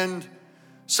time, and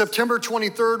September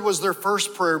 23rd was their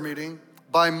first prayer meeting.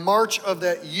 By March of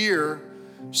that year,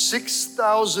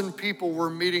 6,000 people were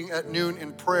meeting at noon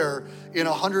in prayer in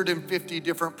 150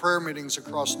 different prayer meetings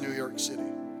across New York City,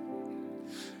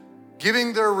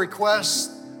 giving their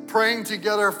requests, praying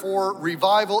together for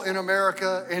revival in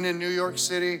America and in New York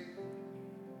City.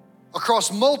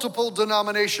 Across multiple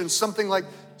denominations, something like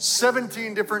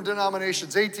 17 different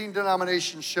denominations, 18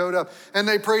 denominations showed up, and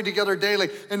they prayed together daily.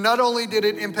 And not only did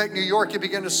it impact New York, it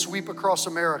began to sweep across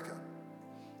America.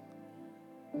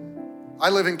 I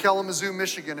live in Kalamazoo,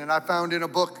 Michigan, and I found in a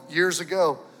book years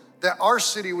ago that our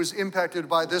city was impacted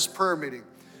by this prayer meeting.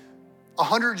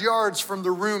 100 yards from the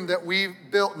room that we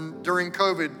built during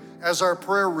COVID as our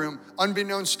prayer room,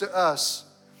 unbeknownst to us,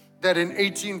 that in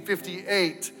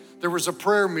 1858, there was a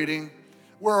prayer meeting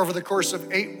where over the course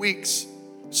of 8 weeks,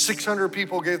 600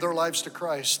 people gave their lives to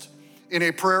Christ in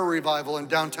a prayer revival in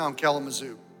downtown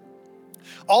Kalamazoo.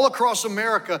 All across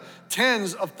America,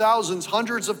 tens of thousands,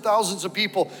 hundreds of thousands of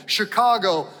people,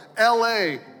 Chicago,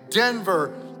 LA,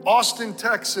 Denver, Austin,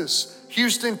 Texas,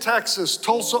 Houston, Texas,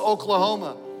 Tulsa,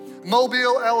 Oklahoma,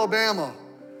 Mobile, Alabama.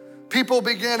 People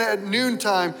began at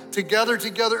noontime to gather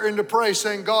together and to pray,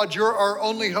 saying, God, you're our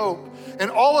only hope. And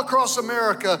all across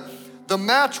America, the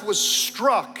match was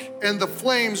struck and the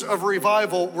flames of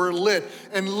revival were lit.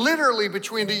 And literally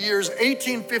between the years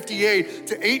 1858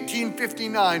 to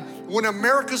 1859, when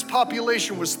America's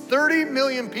population was 30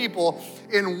 million people,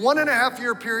 in 1.5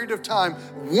 year period of time,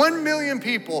 1 million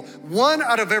people, 1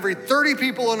 out of every 30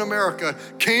 people in America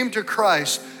came to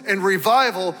Christ, and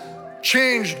revival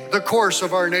changed the course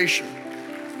of our nation.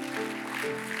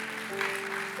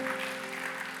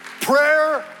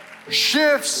 Prayer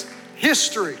shifts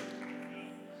history,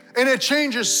 and it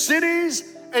changes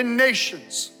cities and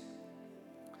nations.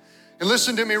 And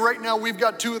listen to me, right now we've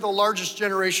got 2 of the largest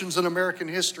generations in American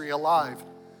history alive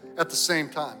at the same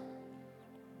time.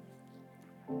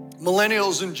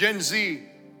 Millennials and Gen Z,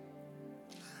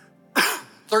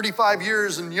 35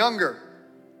 years and younger,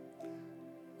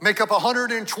 make up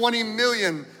 120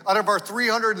 million out of our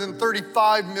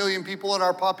 335 million people in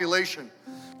our population.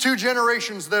 2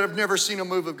 generations that have never seen a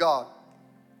move of God.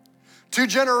 2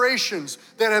 generations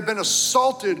that have been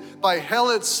assaulted by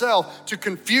hell itself to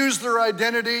confuse their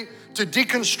identity, to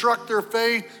deconstruct their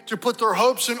faith, to put their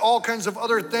hopes in all kinds of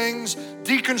other things,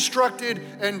 deconstructed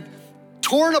and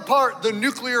torn apart the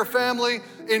nuclear family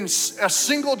in a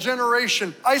single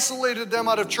generation, isolated them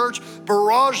out of church,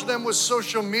 barraged them with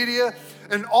social media,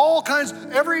 and all kinds,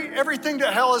 everything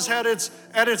that hell has had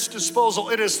at its disposal,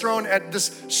 it is thrown at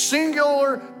this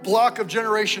singular block of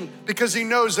generation, because he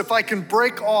knows if I can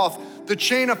break off the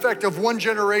chain effect of 1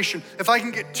 generation, if I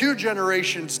can get 2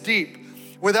 generations deep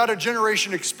without a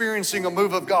generation experiencing a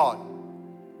move of God,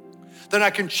 then I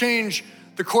can change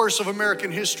the course of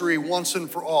American history once and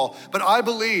for all. But I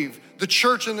believe the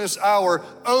church in this hour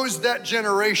owes that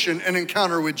generation an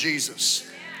encounter with Jesus.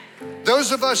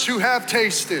 Those of us who have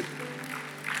tasted,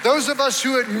 those of us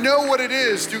who know what it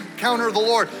is to encounter the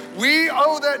Lord, we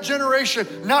owe that generation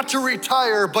not to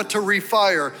retire, but to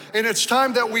refire. And it's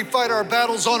time that we fight our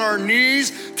battles on our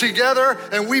knees together,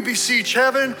 and we beseech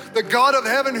heaven, the God of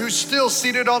heaven who's still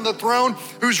seated on the throne,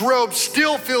 whose robe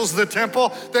still fills the temple,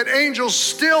 that angels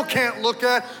still can't look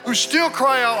at, who still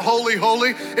cry out, holy,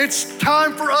 holy. It's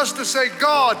time for us to say,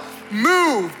 God,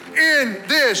 move in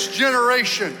this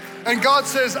generation. And God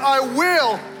says, I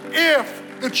will if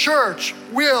the church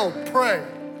will pray.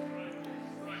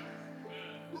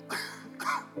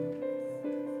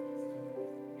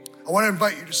 I want to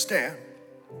invite you to stand.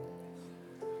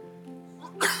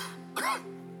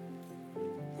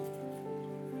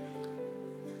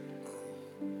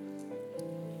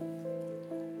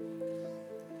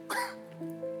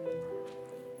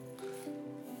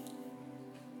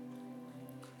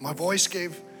 My voice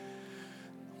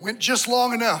went just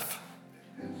long enough.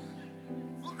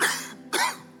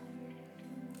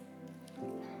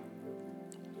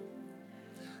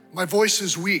 My voice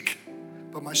is weak,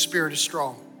 but my spirit is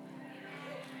strong.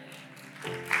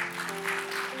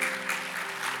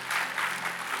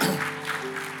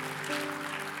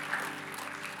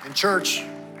 In church,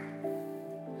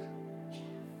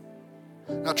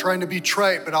 not trying to be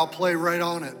trite, but I'll play right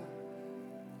on it,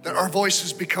 that our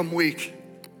voices become weak.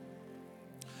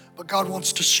 But God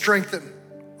wants to strengthen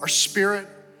our spirit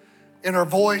and our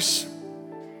voice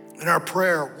and our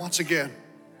prayer once again.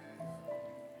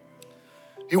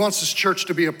 He wants this church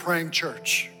to be a praying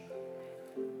church,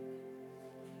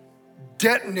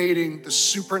 detonating the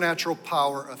supernatural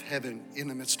power of heaven in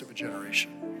the midst of a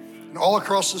generation. And all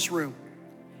across this room,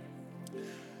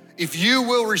 if you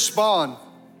will respond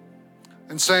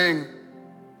and saying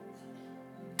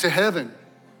to heaven,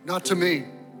 not to me,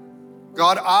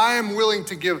 God, I am willing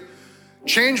to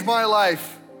change my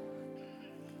life.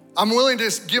 I'm willing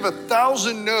to give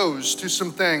 1,000 no's to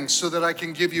some things so that I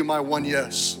can give you my one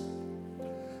yes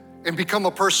and become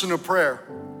a person of prayer.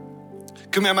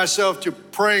 Commit myself to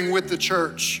praying with the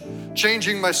church,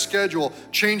 changing my schedule,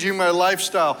 changing my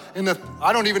lifestyle.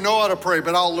 I don't even know how to pray,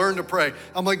 but I'll learn to pray.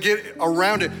 I'm gonna get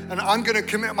around it, and I'm gonna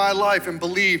commit my life and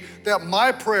believe that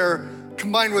my prayer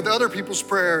combined with other people's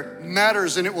prayer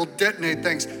matters, and it will detonate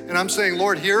things. And I'm saying,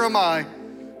 Lord, here am I.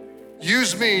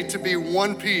 Use me to be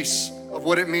one piece of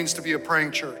what it means to be a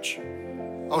praying church.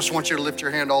 I just want you to lift your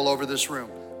hand all over this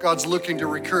room. God's looking to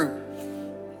recruit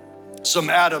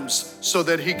some Adams so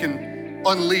that he can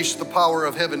unleash the power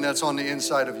of heaven that's on the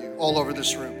inside of you, all over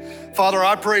this room. Father,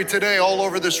 I pray today all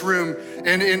over this room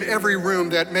and in every room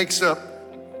that makes up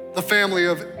the family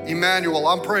of Emmanuel,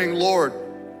 I'm praying, Lord,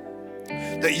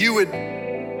 that you would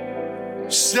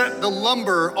set the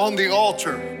lumber on the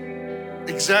altar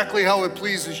exactly how it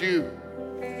pleases you,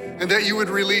 and that you would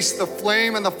release the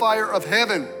flame and the fire of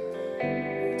heaven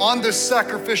on this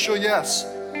sacrificial yes.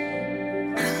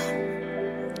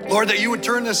 Lord, that you would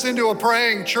turn this into a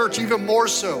praying church even more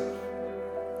so,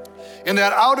 and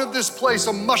that out of this place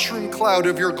a mushroom cloud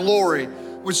of your glory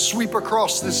would sweep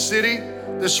across this city,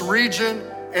 this region,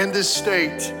 and this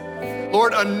state.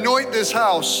 Lord, anoint this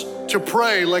house to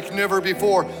pray like never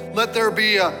before. Let there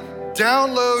be a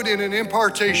download and an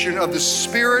impartation of the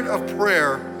spirit of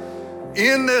prayer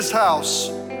in this house.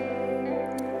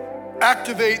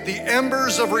 Activate the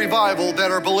embers of revival that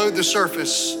are below the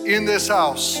surface in this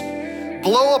house.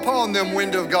 Blow upon them,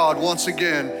 wind of God, once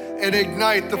again, and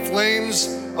ignite the flames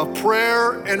of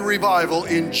prayer and revival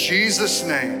in Jesus'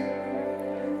 name.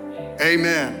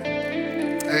 Amen.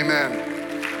 Amen.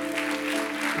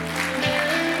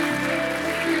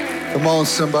 Come on,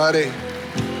 somebody.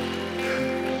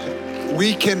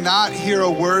 We cannot hear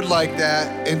a word like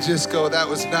that and just go, that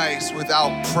was nice,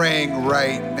 without praying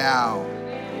right now.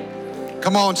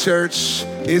 Come on, church.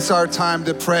 It's our time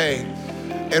to pray.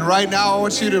 And right now, I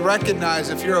want you to recognize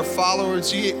if you're a follower of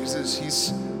Jesus,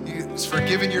 He's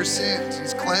forgiven your sins,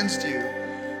 He's cleansed you.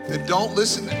 Then don't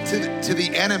listen to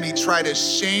the enemy try to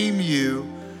shame you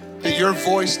that your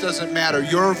voice doesn't matter.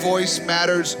 Your voice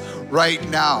matters right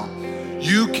now.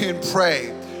 You can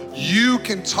pray. You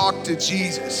can talk to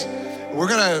Jesus. We're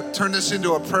gonna turn this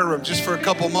into a prayer room just for a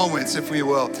couple moments, if we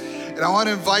will. And I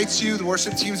wanna invite you, the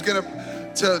worship team's gonna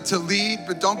to lead,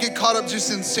 but don't get caught up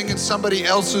just in singing somebody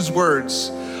else's words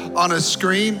on a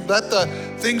screen. Let the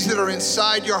things that are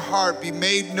inside your heart be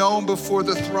made known before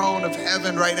the throne of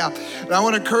heaven right now. And I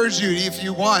want to encourage you, if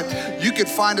you want, you could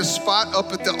find a spot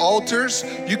up at the altars.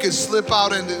 You could slip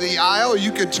out into the aisle.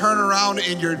 You could turn around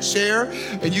in your chair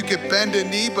and you could bend a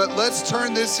knee. But let's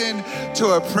turn this into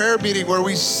a prayer meeting where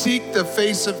we seek the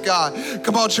face of God.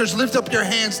 Come on, church, lift up your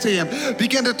hands to Him.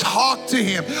 Begin to talk to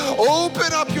Him.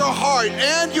 Open up your heart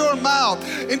and your mouth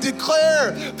and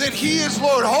declare that He is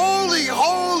Lord. Holy,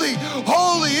 holy,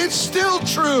 holy. It's still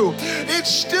true. It's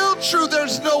still true.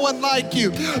 There's no one like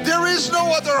you. There is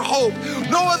no other hope,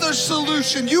 no other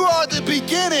solution. You are the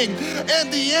beginning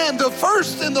and the end, the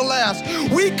first and the last.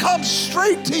 We come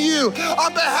straight to you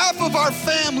on behalf of our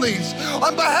families,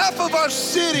 on behalf of our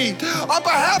city, on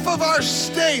behalf of our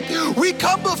state. We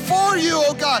come before you,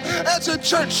 oh God, as a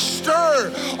church.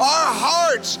 Stir our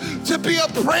hearts to be a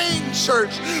praying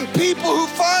church, people who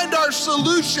find our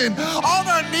solution on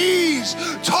our knees,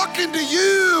 talking to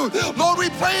you. Lord, we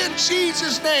pray in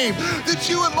Jesus' name that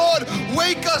you and Lord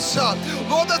wake us up.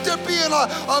 Lord, that there be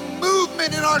a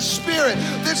movement in our spirit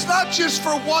that's not just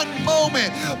for one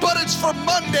moment, but it's for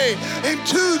Monday and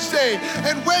Tuesday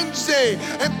and Wednesday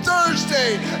and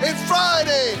Thursday and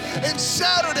Friday and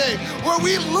Saturday, where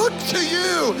we look to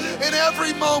you in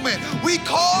every moment. We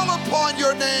call upon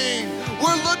your name.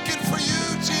 We're looking for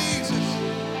you, Jesus.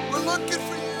 We're looking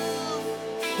for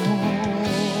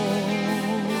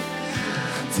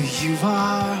For you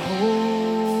are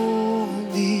holy,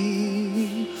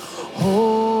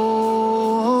 holy,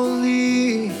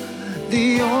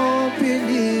 the open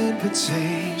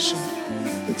invitation,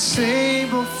 the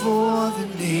table for the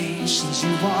nations.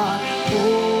 You are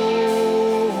holy,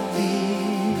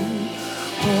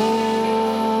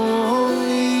 holy,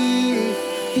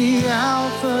 the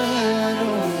Alpha and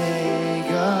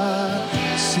Omega.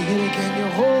 Sing it again, you're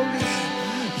holy,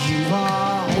 you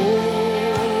are holy.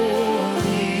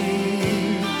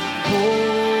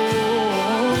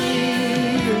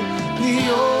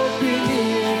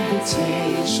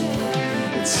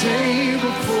 a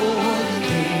table for the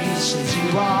nations. You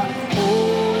are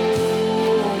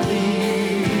holy,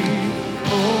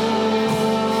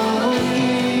 holy,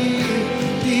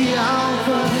 the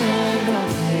Alpha and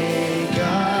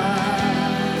Omega.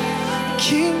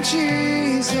 King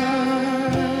Jesus,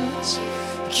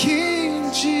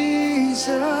 King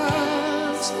Jesus,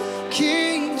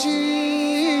 King Jesus.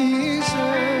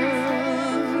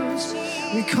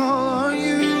 We call on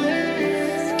you,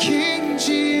 King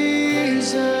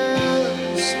Jesus,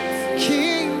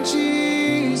 King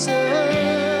Jesus.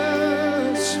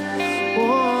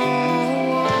 Whoa.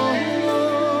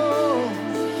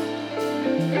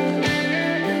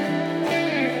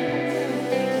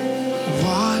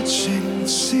 Watch and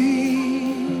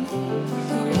see,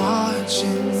 watch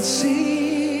and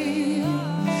see.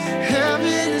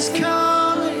 Heaven is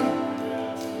coming,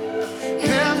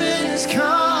 heaven is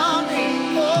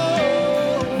coming.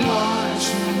 Oh, watch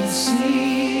and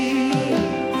see,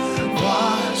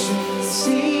 watch and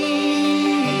see.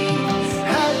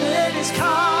 Heaven is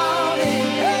coming,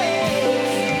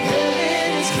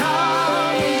 heaven is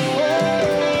coming. Oh,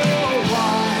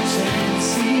 watch and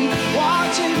see,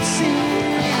 watch and see.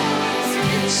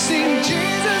 Sing,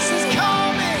 Jesus is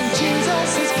coming,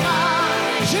 Jesus is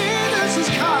coming, Jesus is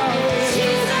coming.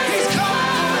 He's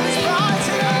coming for his bride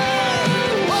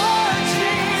today. Watch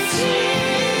and see.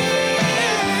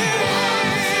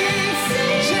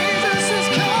 Jesus is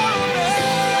coming.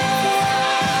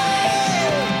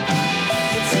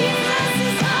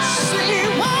 Sing,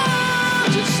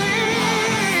 watch and see.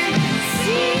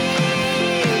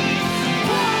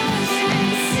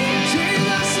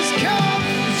 Jesus is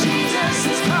coming, Jesus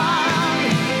is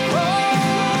coming. Oh,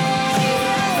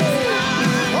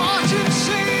 watch and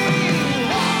see.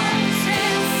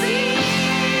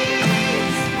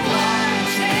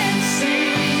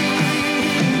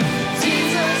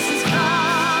 Jesus is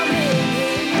coming.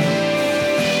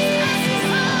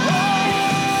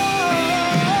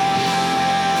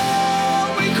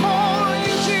 Oh, we call on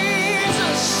you,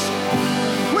 Jesus.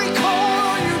 We call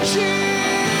on you,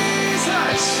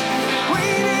 Jesus. We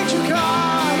need you,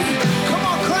 God. Come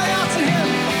on, cry out to him.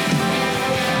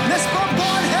 Let's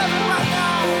bombard heaven right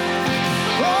now.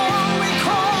 Oh, we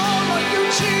call on you,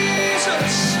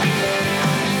 Jesus.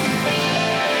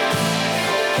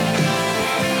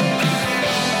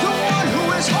 The one who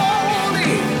is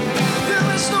holy. There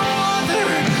is no other.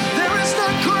 There is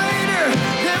none greater.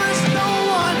 There is no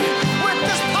one with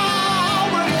this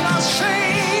power than our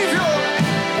Savior.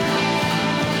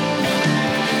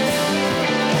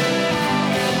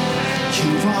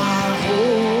 You are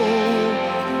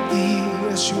holy.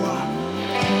 Yes, you are.